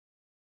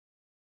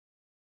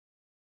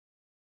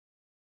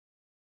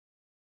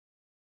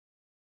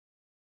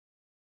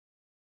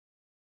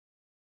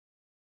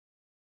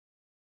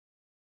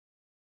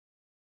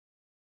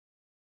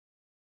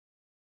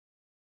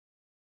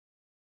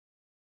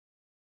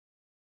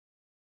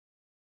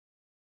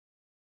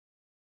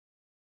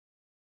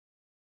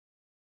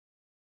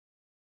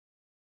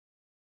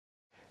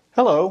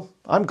Hello,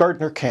 I'm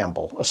Gardner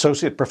Campbell,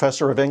 Associate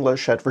Professor of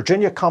English at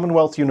Virginia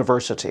Commonwealth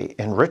University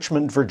in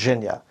Richmond,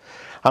 Virginia.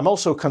 I'm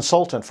also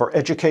consultant for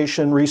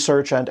education,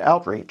 research, and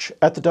outreach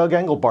at the Doug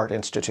Engelbart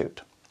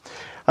Institute.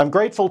 I'm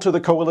grateful to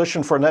the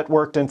Coalition for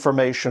Networked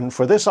Information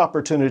for this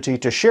opportunity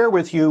to share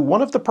with you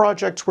one of the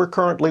projects we're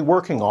currently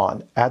working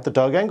on at the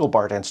Doug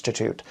Engelbart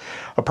Institute,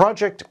 a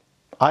project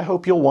I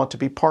hope you'll want to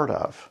be part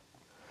of.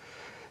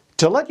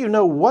 To let you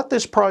know what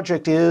this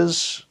project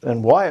is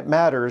and why it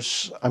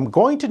matters, I'm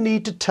going to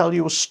need to tell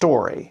you a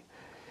story.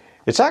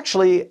 It's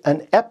actually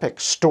an epic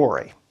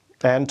story,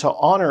 and to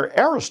honor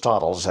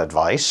Aristotle's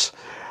advice,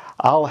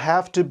 I'll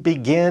have to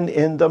begin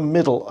in the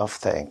middle of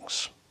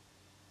things.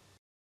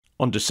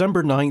 On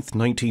December 9,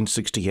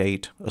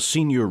 1968, a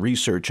senior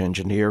research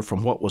engineer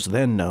from what was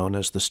then known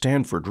as the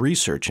Stanford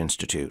Research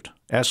Institute,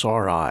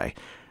 SRI,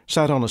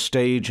 sat on a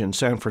stage in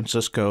San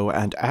Francisco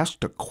and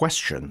asked a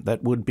question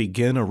that would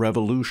begin a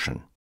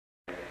revolution.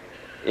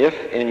 If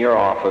in your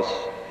office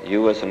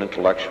you as an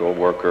intellectual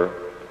worker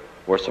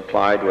were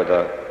supplied with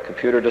a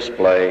computer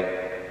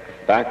display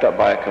backed up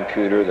by a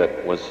computer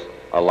that was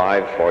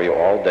alive for you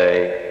all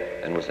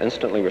day and was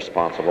instantly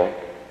responsive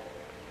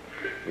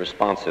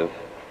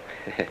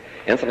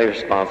instantly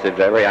responsive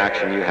to every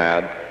action you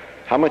had,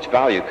 how much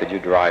value could you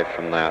derive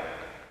from that?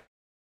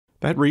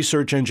 That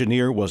research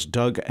engineer was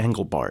Doug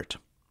Engelbart.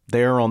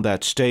 There on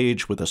that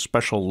stage with a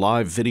special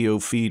live video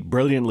feed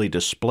brilliantly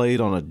displayed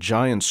on a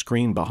giant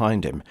screen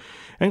behind him,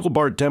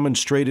 Engelbart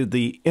demonstrated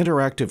the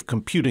interactive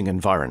computing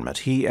environment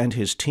he and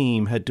his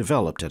team had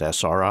developed at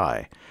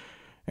SRI.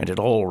 And it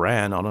all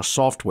ran on a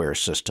software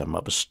system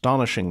of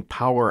astonishing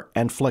power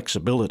and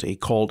flexibility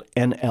called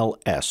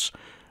NLS,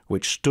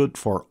 which stood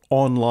for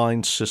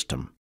Online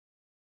System.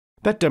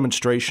 That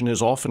demonstration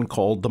is often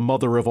called the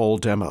mother of all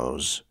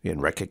demos, in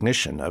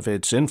recognition of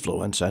its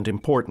influence and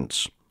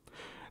importance.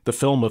 The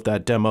film of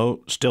that demo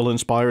still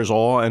inspires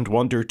awe and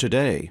wonder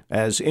today,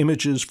 as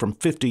images from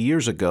 50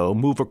 years ago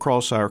move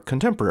across our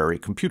contemporary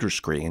computer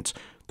screens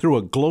through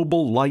a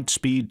global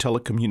light-speed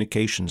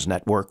telecommunications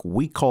network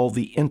we call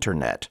the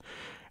Internet,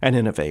 an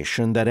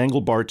innovation that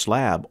Engelbart's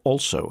lab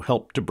also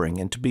helped to bring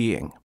into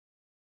being.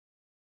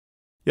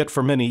 Yet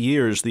for many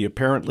years, the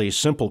apparently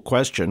simple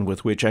question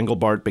with which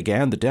Engelbart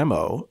began the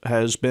demo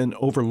has been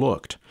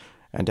overlooked,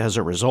 and as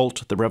a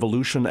result, the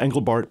revolution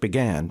Engelbart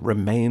began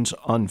remains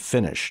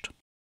unfinished.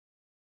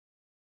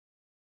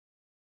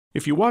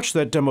 If you watch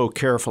that demo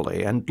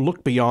carefully and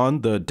look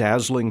beyond the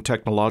dazzling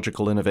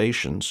technological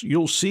innovations,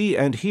 you'll see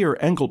and hear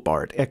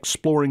Engelbart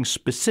exploring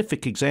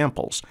specific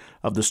examples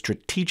of the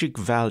strategic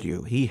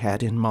value he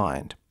had in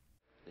mind.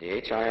 The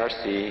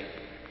HIRC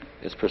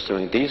is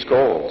pursuing these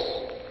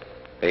goals.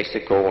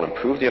 Basic goal,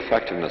 improve the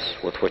effectiveness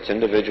with which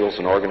individuals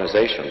and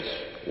organizations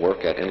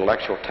work at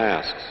intellectual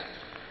tasks.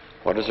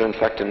 What does their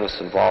effectiveness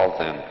involve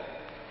then?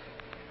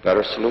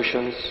 Better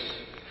solutions,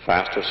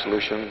 faster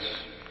solutions,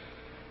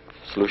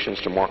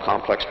 solutions to more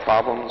complex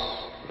problems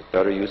with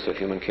better use of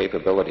human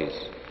capabilities.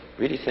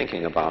 Really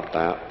thinking about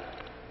that.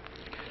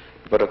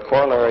 But a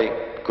corollary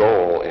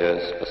goal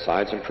is,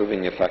 besides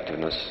improving the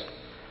effectiveness,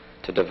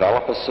 to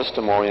develop a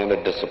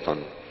system-oriented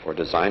discipline for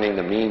designing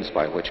the means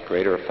by which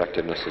greater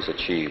effectiveness is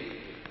achieved.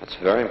 That's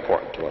very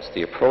important to us.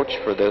 The approach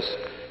for this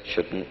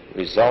should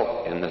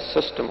result in the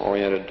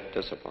system-oriented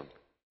discipline.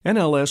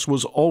 NLS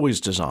was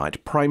always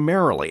designed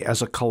primarily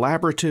as a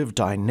collaborative,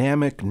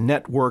 dynamic,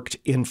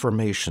 networked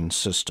information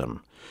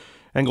system.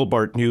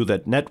 Engelbart knew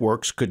that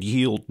networks could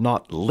yield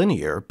not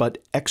linear, but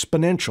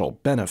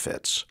exponential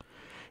benefits.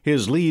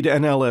 His lead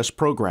NLS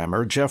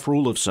programmer, Jeff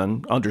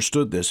Rulifson,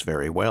 understood this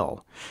very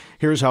well.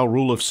 Here's how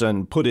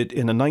Rulifson put it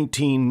in a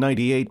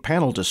 1998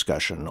 panel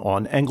discussion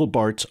on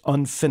Engelbart's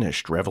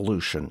unfinished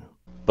revolution.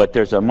 But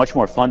there's a much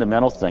more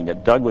fundamental thing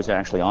that Doug was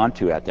actually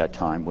onto at that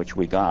time, which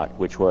we got,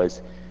 which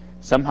was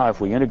somehow if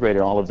we integrated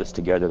all of this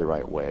together the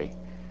right way,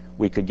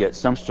 we could get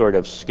some sort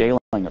of scaling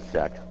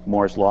effect,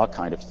 Moore's Law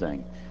kind of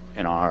thing,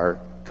 in our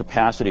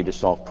capacity to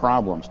solve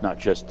problems, not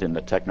just in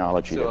the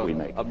technology that we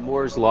make. A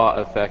Moore's Law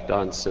effect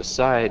on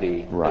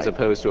society, right, as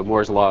opposed to a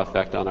Moore's Law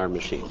effect on our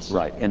machines.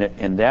 Right,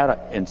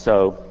 and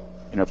so,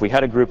 if we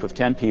had a group of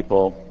 10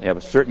 people, they have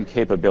a certain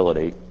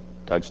capability,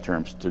 Doug's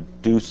terms, to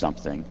do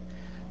something,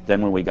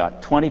 then when we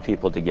got 20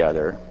 people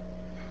together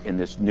in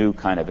this new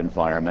kind of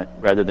environment,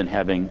 rather than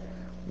having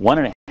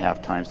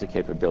 1.5 times the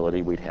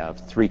capability, we'd have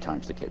 3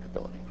 times the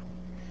capability.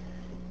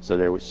 So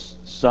there was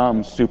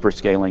some super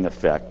scaling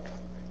effect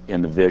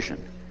in the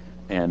vision.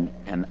 And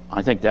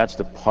I think that's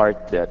the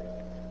part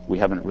that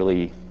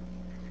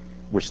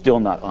we're still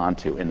not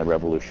onto in the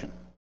revolution.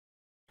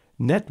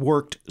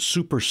 Networked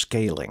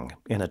superscaling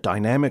in a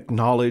dynamic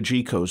knowledge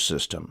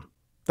ecosystem.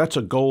 That's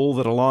a goal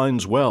that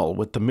aligns well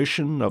with the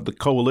mission of the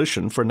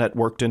Coalition for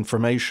Networked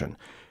Information,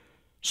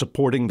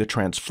 supporting the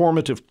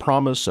transformative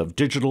promise of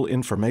digital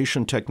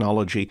information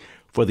technology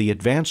for the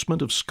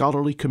advancement of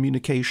scholarly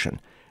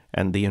communication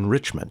and the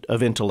enrichment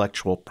of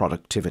intellectual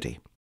productivity.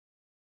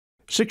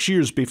 6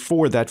 years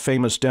before that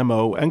famous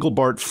demo,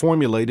 Engelbart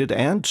formulated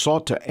and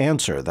sought to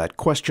answer that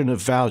question of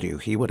value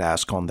he would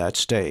ask on that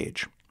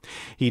stage.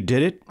 He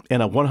did it in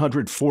a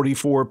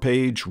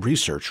 144-page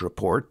research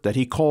report that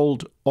he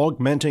called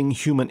Augmenting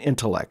Human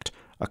Intellect,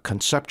 a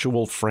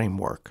Conceptual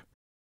Framework.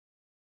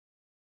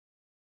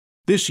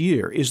 This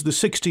year is the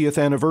 60th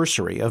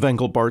anniversary of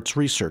Engelbart's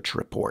research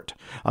report,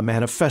 a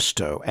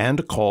manifesto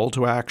and a call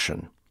to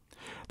action.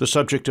 The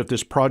subject of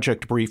this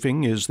project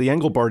briefing is the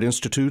Engelbart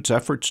Institute's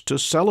efforts to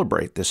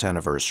celebrate this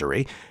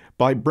anniversary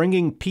by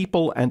bringing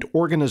people and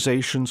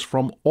organizations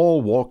from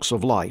all walks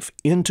of life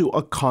into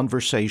a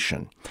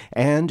conversation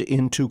and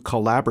into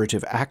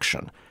collaborative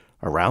action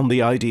around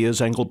the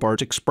ideas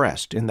Engelbart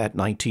expressed in that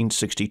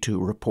 1962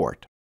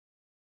 report.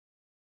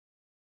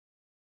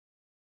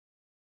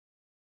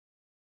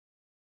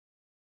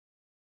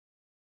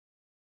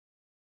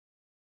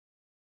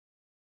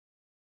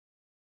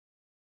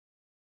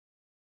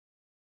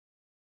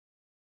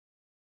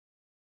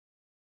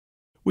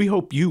 We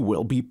hope you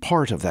will be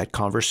part of that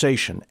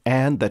conversation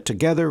and that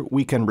together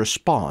we can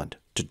respond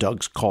to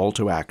Doug's call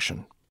to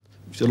action.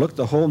 If you look at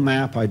the whole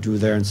map I drew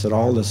there and said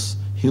all this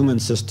human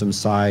system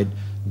side,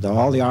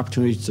 all the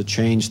opportunities to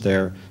change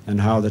there, and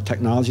how the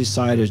technology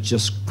side has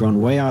just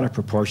grown way out of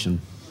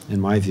proportion,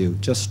 in my view,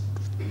 just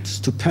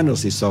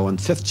stupendously so. And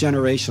fifth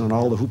generation and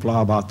all the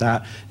hoopla about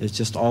that is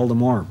just all the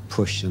more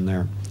push in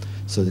there.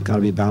 So there's got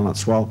to be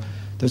balance. Well,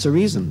 there's a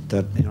reason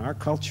that in our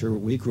culture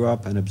we grew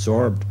up and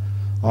absorbed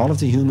all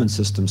of the human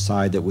system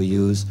side that we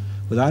use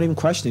without even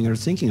questioning or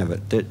thinking of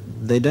it.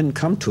 They didn't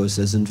come to us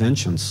as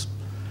inventions.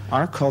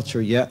 Our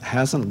culture yet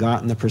hasn't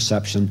gotten the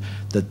perception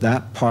that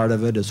that part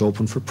of it is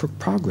open for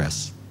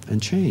progress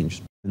and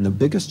change. And the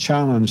biggest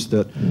challenge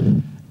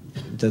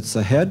that's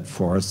ahead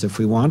for us if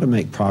we want to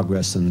make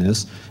progress in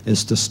this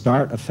is to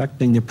start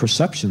affecting the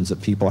perceptions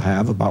that people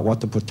have about what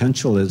the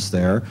potential is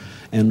there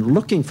and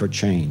looking for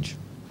change,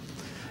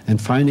 and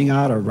finding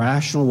out a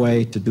rational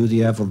way to do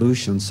the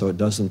evolution so it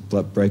doesn't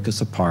break us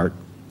apart.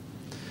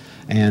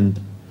 And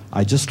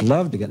I just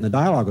love to get in the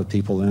dialogue with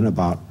people then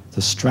about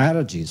the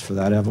strategies for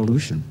that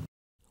evolution.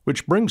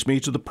 Which brings me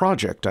to the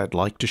project I'd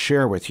like to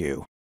share with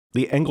you,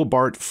 the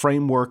Engelbart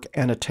Framework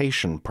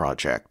Annotation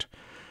Project.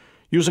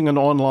 Using an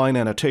online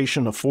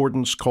annotation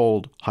affordance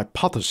called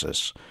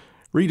Hypothesis,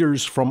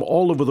 readers from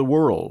all over the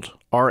world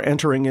are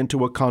entering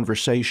into a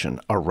conversation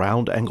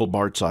around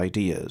Engelbart's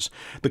ideas,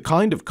 the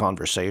kind of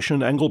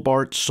conversation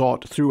Engelbart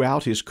sought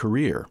throughout his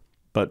career,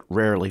 but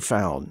rarely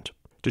found.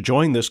 To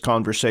join this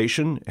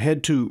conversation,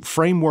 head to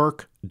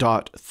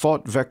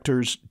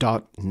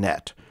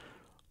framework.thoughtvectors.net.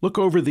 Look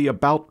over the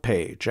About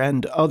page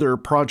and other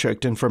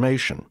project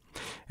information,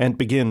 and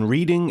begin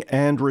reading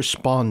and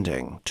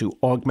responding to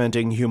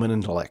Augmenting Human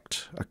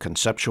Intellect, a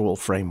Conceptual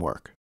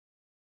Framework.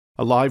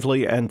 A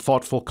lively and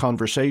thoughtful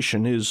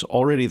conversation is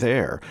already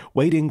there,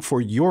 waiting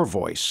for your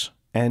voice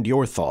and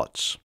your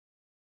thoughts.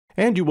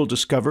 And you will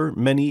discover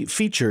many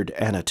featured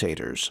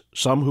annotators,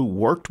 some who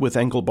worked with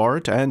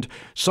Engelbart and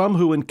some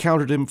who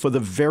encountered him for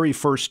the very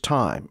first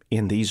time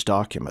in these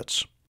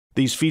documents.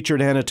 These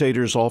featured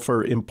annotators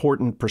offer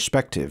important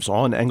perspectives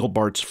on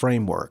Engelbart's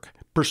framework,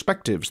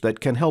 perspectives that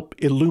can help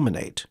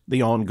illuminate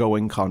the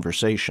ongoing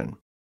conversation.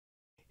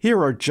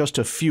 Here are just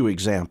a few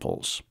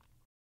examples.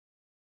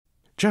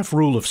 Jeff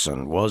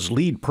Rulifson was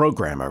lead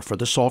programmer for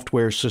the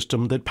software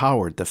system that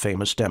powered the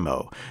famous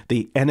demo,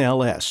 the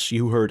NLS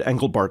you heard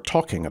Engelbart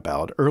talking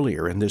about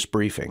earlier in this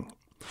briefing.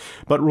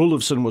 But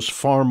Rulifson was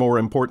far more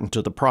important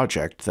to the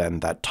project than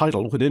that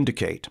title would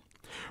indicate.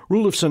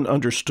 Rulifson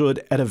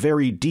understood at a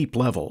very deep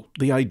level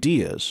the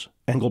ideas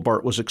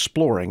Engelbart was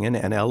exploring in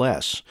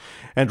NLS,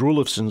 and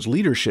Rulifson's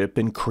leadership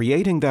in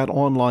creating that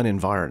online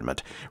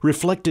environment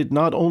reflected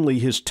not only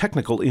his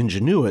technical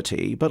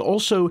ingenuity, but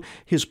also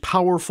his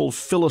powerful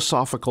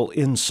philosophical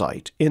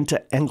insight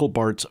into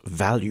Engelbart's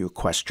value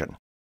question.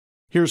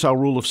 Here's how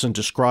Rulifson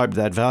described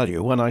that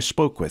value when I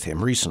spoke with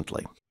him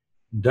recently.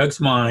 In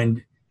Doug's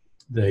mind,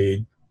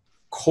 the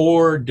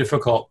core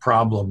difficult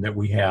problem that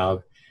we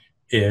have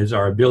is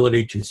our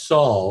ability to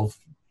solve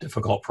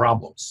difficult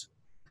problems.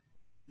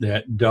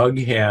 That Doug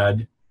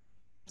had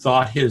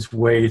thought his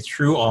way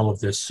through all of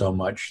this so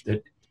much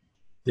that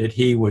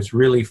he was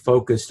really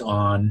focused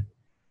on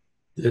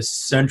this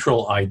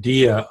central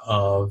idea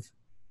of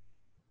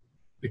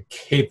the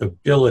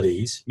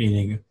capabilities,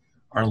 meaning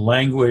our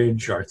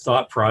language, our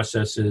thought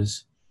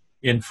processes,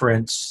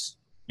 inference,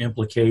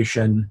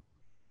 implication,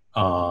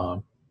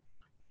 how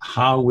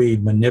we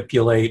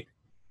manipulate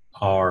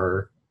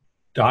our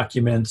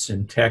documents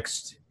and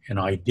text and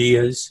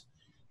ideas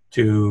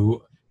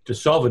to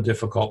solve a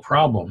difficult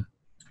problem.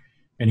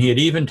 And he had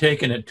even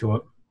taken it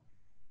to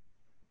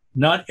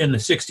not in the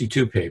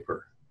 62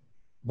 paper,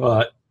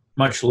 but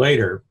much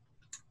later,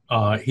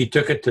 he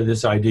took it to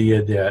this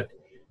idea that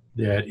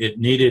it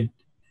needed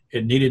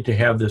to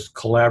have this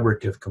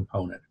collaborative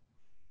component,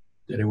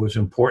 that it was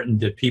important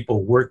that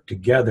people work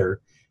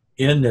together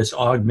in this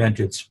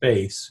augmented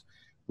space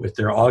with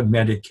their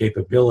augmented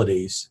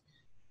capabilities,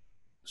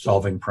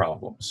 solving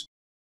problems.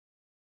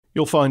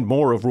 You'll find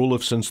more of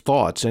Rulifson's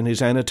thoughts in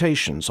his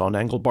annotations on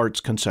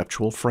Engelbart's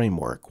conceptual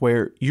framework,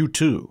 where you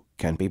too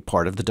can be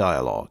part of the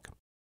dialogue.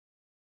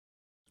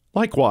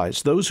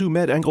 Likewise, those who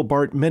met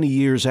Engelbart many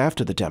years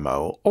after the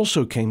demo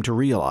also came to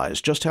realize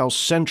just how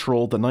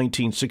central the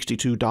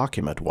 1962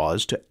 document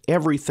was to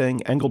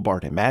everything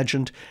Engelbart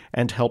imagined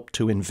and helped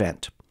to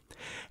invent.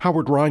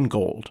 Howard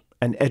Rheingold,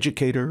 an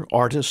educator,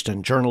 artist,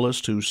 and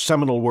journalist whose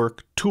seminal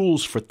work,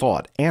 Tools for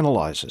Thought,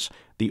 analyzes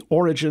the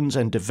origins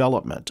and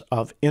development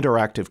of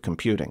interactive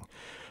computing,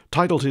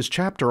 titled his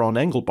chapter on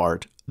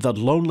Engelbart, The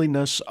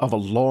Loneliness of a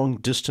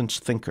Long-Distance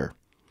Thinker.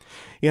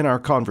 In our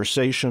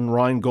conversation,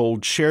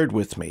 Rheingold shared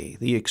with me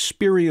the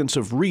experience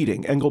of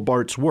reading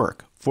Engelbart's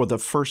work for the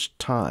first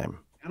time.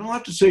 And I'll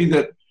have to say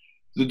that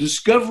the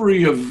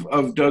discovery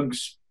of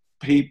Doug's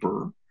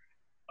paper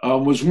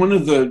was one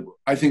of the,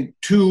 I think,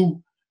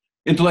 two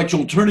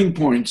intellectual turning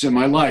points in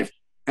my life.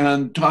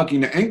 And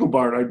talking to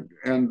Engelbart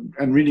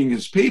and reading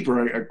his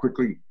paper, I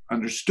quickly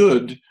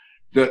understood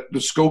that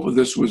the scope of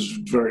this was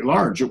very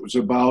large. It was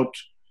about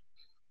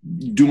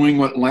doing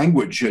what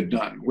language had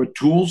done, what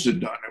tools had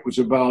done. It was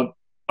about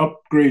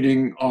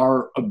upgrading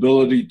our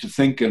ability to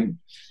think and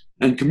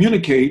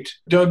communicate.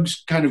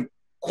 Doug's kind of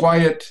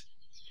quiet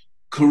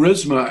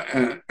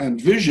charisma and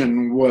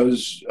vision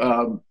was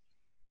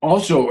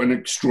also an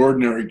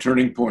extraordinary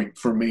turning point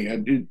for me.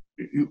 And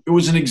it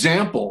was an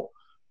example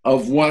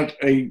of what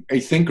a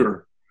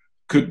thinker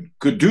could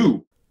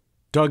do.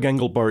 Doug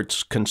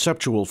Engelbart's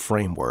conceptual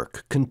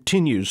framework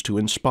continues to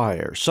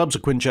inspire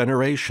subsequent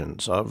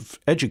generations of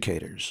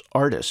educators,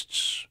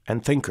 artists,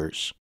 and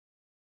thinkers.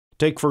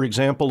 Take, for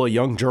example, a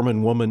young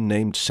German woman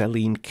named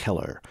Celine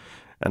Keller,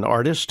 an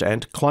artist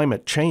and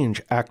climate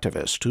change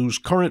activist whose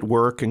current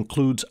work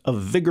includes a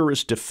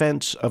vigorous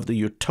defense of the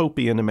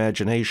utopian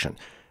imagination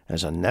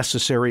as a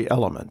necessary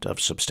element of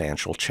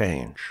substantial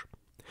change.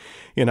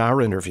 In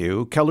our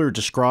interview, Keller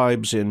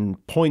describes in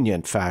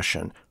poignant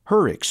fashion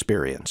her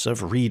experience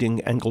of reading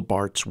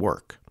Engelbart's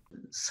work.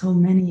 So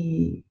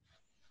many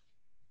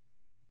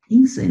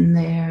things in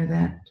there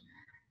that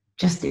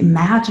just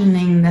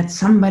imagining that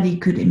somebody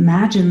could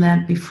imagine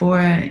that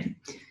before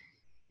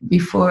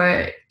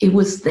it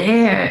was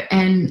there,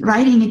 and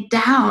writing it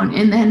down,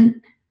 and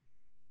then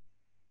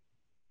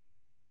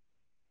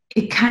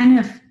it kind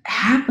of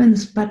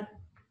happens, but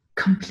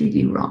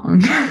completely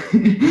wrong.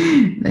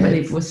 But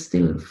it was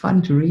still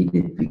fun to read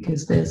it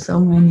because there's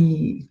so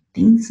many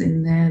things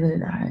in there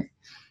that are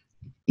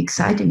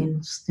exciting,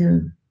 and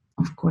still,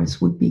 of course,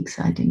 would be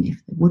exciting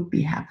if it would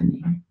be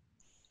happening.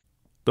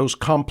 Those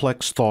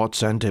complex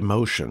thoughts and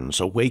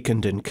emotions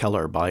awakened in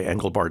Keller by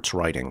Engelbart's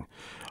writing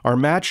are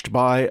matched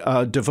by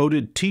a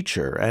devoted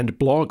teacher and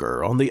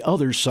blogger on the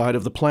other side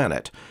of the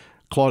planet,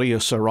 Claudia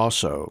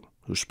Sarrasso,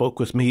 who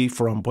spoke with me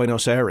from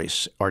Buenos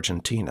Aires,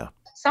 Argentina.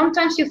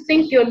 Sometimes you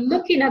think you're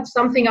looking at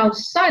something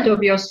outside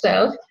of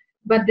yourself,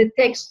 but the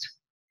text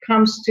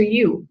comes to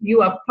you.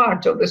 You are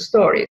part of the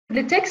story.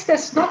 The text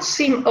does not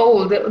seem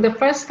old. The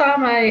first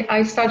time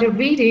I started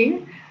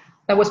reading,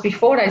 that was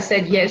before I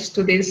said yes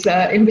to this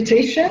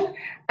invitation,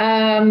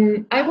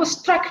 I was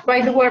struck by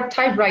the word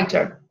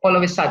typewriter all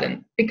of a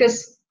sudden,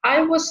 because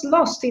I was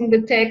lost in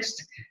the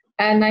text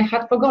and I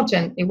had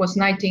forgotten it was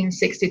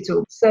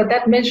 1962. So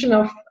that mention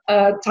of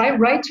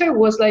typewriter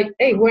was like,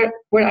 hey, where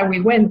are we?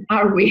 When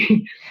are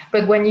we?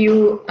 But when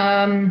you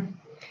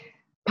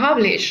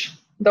publish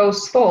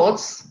those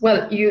thoughts,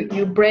 well,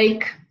 you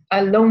break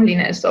a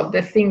loneliness of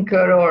the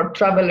thinker or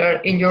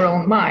traveler in your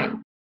own mind.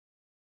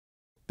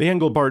 The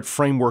Engelbart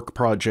Framework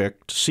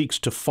Project seeks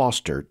to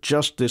foster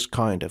just this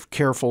kind of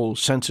careful,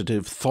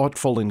 sensitive,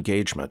 thoughtful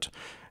engagement,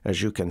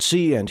 as you can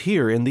see and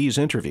hear in these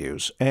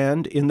interviews,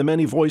 and in the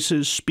many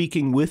voices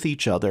speaking with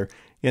each other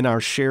in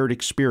our shared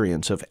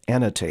experience of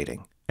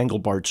annotating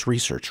Engelbart's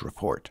research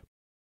report.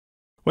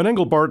 When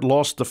Engelbart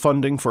lost the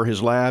funding for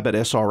his lab at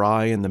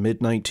SRI in the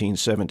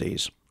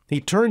mid-1970s, he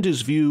turned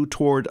his view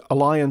toward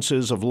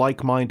alliances of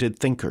like-minded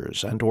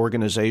thinkers and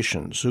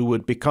organizations who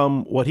would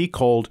become what he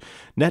called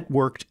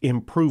networked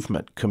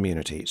improvement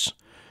communities,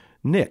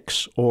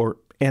 NICs or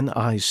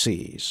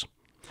NICs.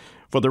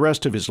 For the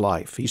rest of his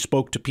life, he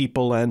spoke to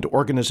people and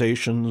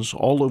organizations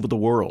all over the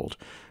world,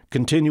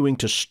 continuing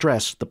to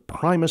stress the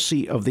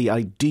primacy of the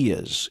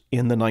ideas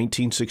in the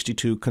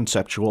 1962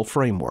 Conceptual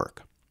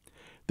Framework.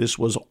 This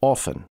was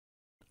often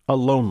a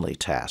lonely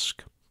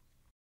task.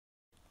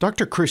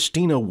 Dr.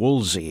 Christina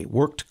Woolsey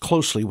worked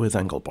closely with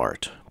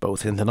Engelbart,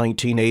 both in the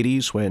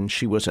 1980s when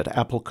she was at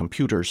Apple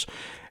Computers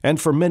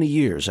and for many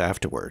years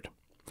afterward.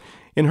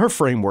 In her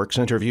Frameworks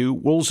interview,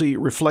 Woolsey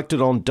reflected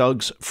on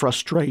Doug's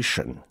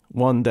frustration,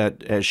 one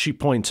that, as she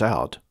points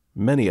out,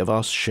 many of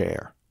us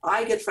share.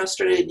 I get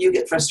frustrated, you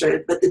get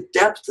frustrated, but the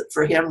depth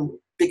for him,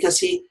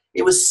 because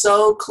it was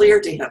so clear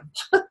to him.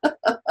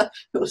 It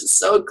was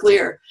so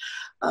clear.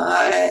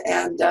 I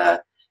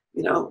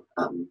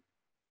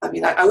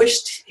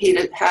wished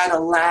he'd had a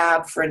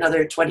lab for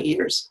another 20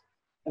 years.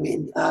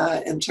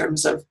 In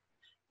terms of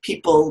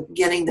people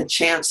getting the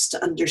chance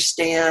to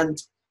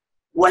understand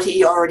what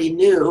he already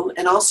knew,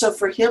 and also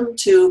for him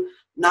to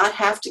not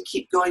have to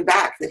keep going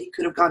back, that he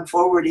could have gone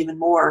forward even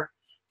more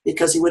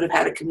because he would have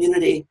had a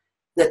community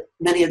that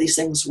many of these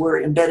things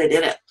were embedded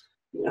in it.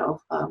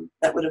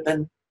 That would have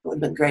been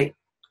great.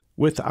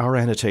 With our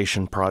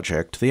annotation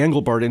project, the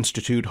Engelbart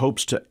Institute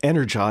hopes to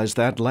energize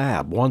that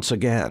lab once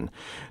again,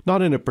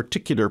 not in a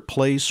particular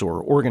place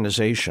or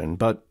organization,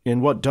 but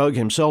in what Doug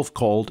himself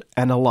called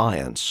an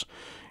alliance,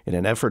 in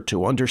an effort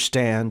to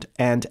understand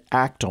and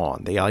act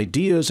on the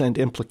ideas and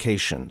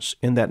implications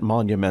in that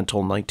monumental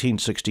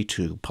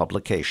 1962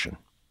 publication.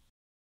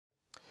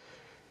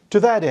 To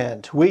that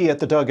end, we at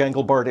the Doug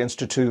Engelbart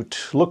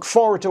Institute look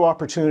forward to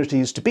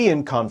opportunities to be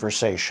in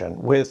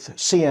conversation with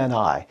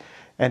CNI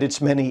and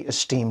its many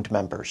esteemed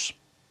members.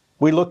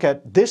 We look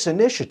at this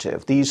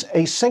initiative, these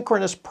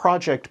asynchronous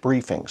project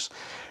briefings,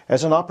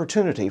 as an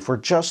opportunity for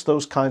just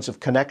those kinds of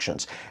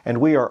connections, and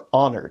we are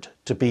honored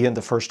to be in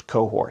the first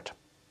cohort.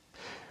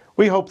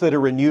 We hope that a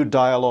renewed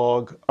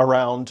dialogue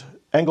around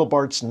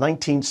Engelbart's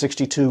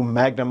 1962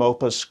 magnum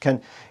opus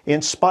can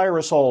inspire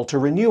us all to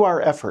renew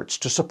our efforts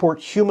to support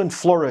human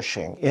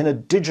flourishing in a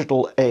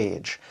digital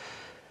age.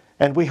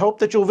 And we hope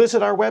that you'll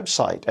visit our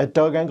website at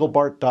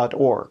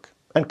dougengelbart.org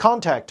and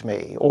contact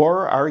me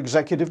or our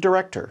executive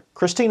director,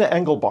 Christina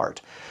Engelbart,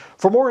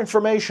 for more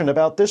information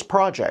about this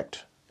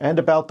project and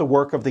about the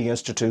work of the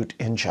Institute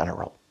in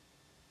general.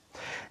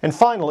 And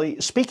finally,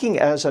 speaking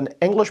as an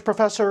English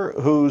professor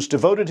who's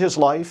devoted his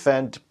life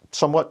and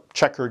somewhat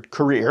checkered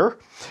career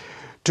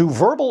to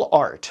verbal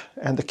art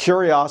and the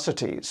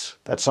curiosities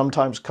that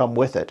sometimes come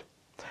with it,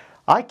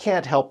 I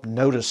can't help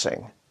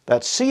noticing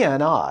that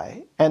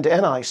CNI and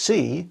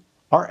NIC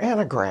are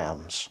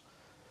anagrams.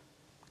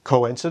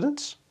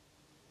 Coincidence?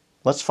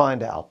 Let's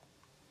find out.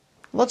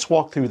 Let's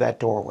walk through that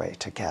doorway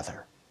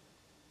together.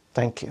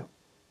 Thank you.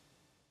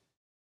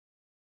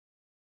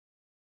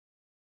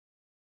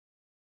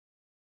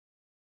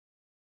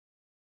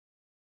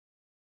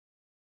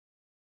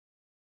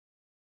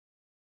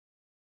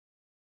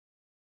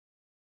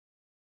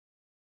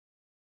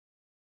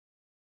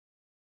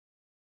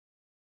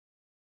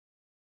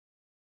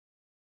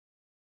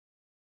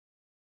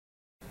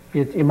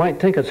 You might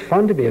think it's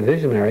fun to be a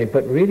visionary,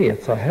 but really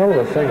it's a hell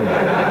of a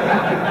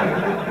thing.